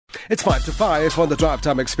It's 5 to 5 on the Drive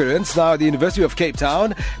Time Experience. Now, the University of Cape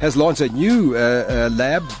Town has launched a new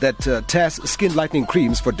lab that tests skin-lightening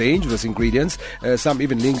creams for dangerous ingredients, some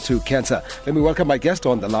even linked to cancer. Let me welcome my guest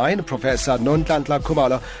on the line, Professor Nonhlanhla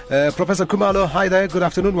Khumalo. Professor Khumalo, hi there. Good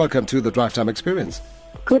afternoon. Welcome to the Drive Time Experience.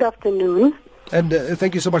 Good afternoon. And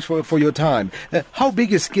thank you so much for your time. How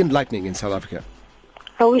big is skin lightening in South Africa?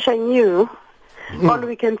 I wish I knew. All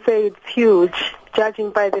we can say it's huge,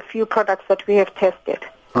 judging by the few products that we have tested.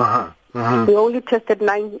 We only tested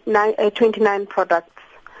 29 products,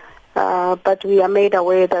 but we are made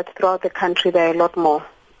aware that throughout the country there are a lot more.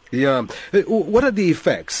 Yeah. What are the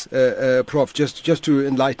effects, Prof, just to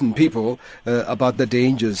enlighten people about the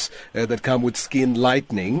dangers that come with skin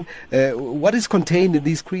lightening? What is contained in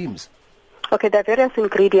these creams? Okay, there are various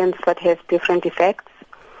ingredients that have different effects,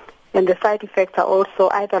 and the side effects are also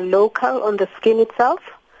either local on the skin itself,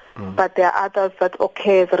 but there are others that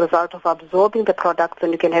occur as a result of absorbing the products,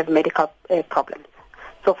 and you can have medical problems.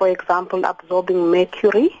 So, for example, absorbing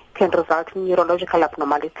mercury can result in neurological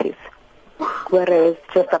abnormalities, whereas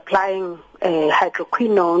just applying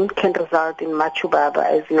hydroquinone can result in machubaba,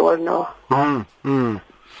 as you all know.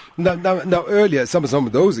 Now, earlier, some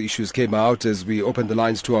of those issues came out as we opened the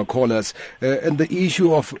lines to our callers, and the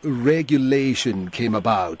issue of regulation came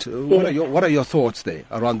about. Yes. What are your thoughts there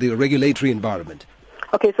around the regulatory environment?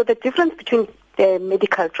 Okay, so the difference between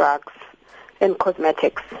medical drugs and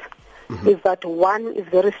cosmetics is that one is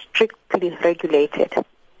very strictly regulated.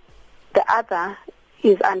 The other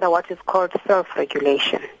is under what is called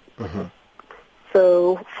self-regulation.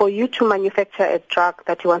 So for you to manufacture a drug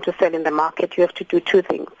that you want to sell in the market, you have to do two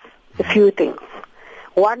things, a few things.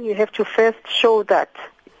 One, you have to first show that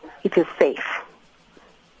it is safe.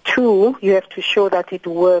 Two, you have to show that it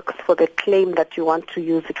works for the claim that you want to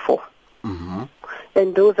use it for.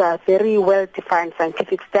 And those are very well-defined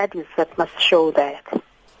scientific studies that must show that.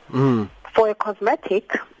 For a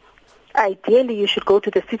cosmetic, ideally you should go to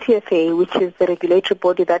the CTFA, which is the regulatory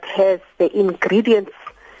body that has the ingredients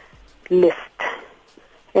list,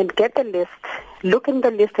 and get the list, look in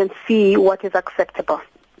the list and see what is acceptable,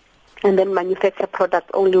 and then manufacture products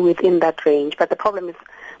only within that range. But the problem is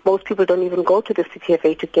most people don't even go to the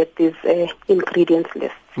CTFA to get these ingredients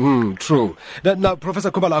lists. True. Now, Professor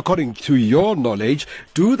Khumalo, according to your knowledge,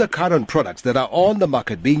 do the current products that are on the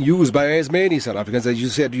market being used by as many South Africans, as you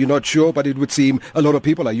said, you're not sure, but it would seem a lot of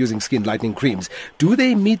people are using skin lightening creams, do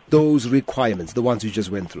they meet those requirements, the ones you just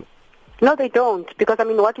went through? No, they don't, because,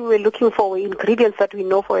 what we were looking for were ingredients that we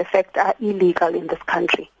know for a fact are illegal in this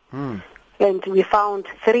country. And we found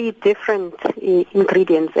 3 different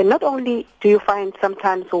ingredients. And not only do you find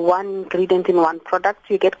sometimes one ingredient in one product,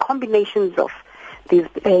 you get combinations of these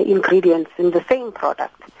ingredients in the same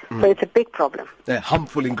product. So it's a big problem.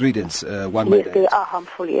 Harmful ingredients, one might Yes, they are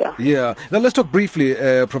harmful, yeah. Yeah. Now let's talk briefly,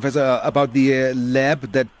 Professor, about the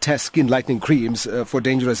lab that tests skin lightening creams for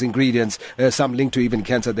dangerous ingredients, some linked to even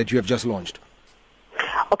cancer, that you have just launched.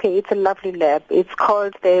 Okay, it's a lovely lab. It's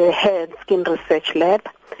called the Hair and Skin Research Lab.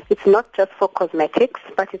 It's not just for cosmetics,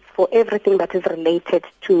 but it's for everything that is related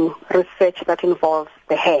to research that involves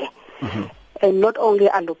the hair. And not only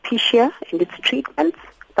alopecia and its treatments,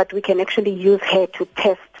 but we can actually use hair to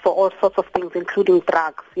test for all sorts of things, including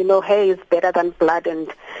drugs. Hair is better than blood and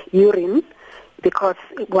urine, because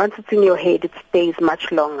once it's in your head, it stays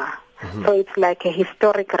much longer. So it's like a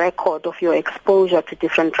historic record of your exposure to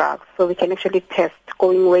different drugs. So we can actually test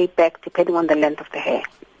going way back, depending on the length of the hair.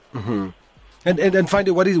 And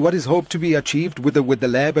finally, what is hoped to be achieved with the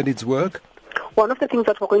lab and its work? One of the things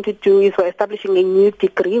that we're going to do is we're establishing a new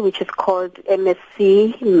degree, which is called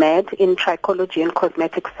MSc Med in Trichology and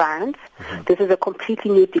Cosmetic Science. This is a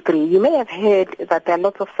completely new degree. You may have heard that there are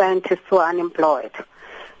lots of scientists who are unemployed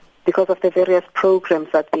because of the various programs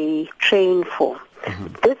that they train for.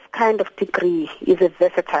 This kind of degree is a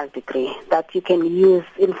versatile degree that you can use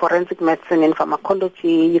in forensic medicine, in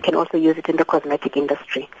pharmacology. You can also use it in the cosmetic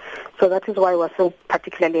industry. So that is why we're so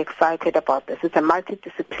particularly excited about this. It's a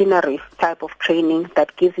multidisciplinary type of training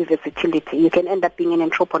that gives you versatility. You can end up being an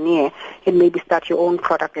entrepreneur and maybe start your own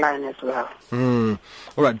product line as well.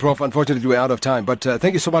 All right, Prof, unfortunately we're out of time, but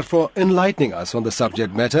thank you so much for enlightening us on the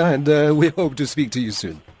subject matter, and we hope to speak to you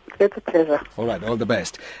soon. It's a pleasure. All right, all the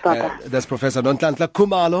best. Bye-bye. That's Professor Nonhlanhla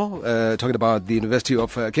Khumalo talking about the University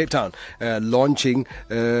of Cape Town launching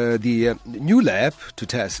the new lab to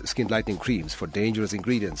test skin lightening creams for dangerous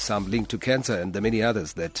ingredients, some linked to cancer and the many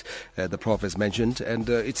others that the Prof has mentioned. And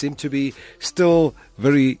it seemed to be still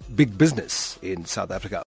very big business in South Africa.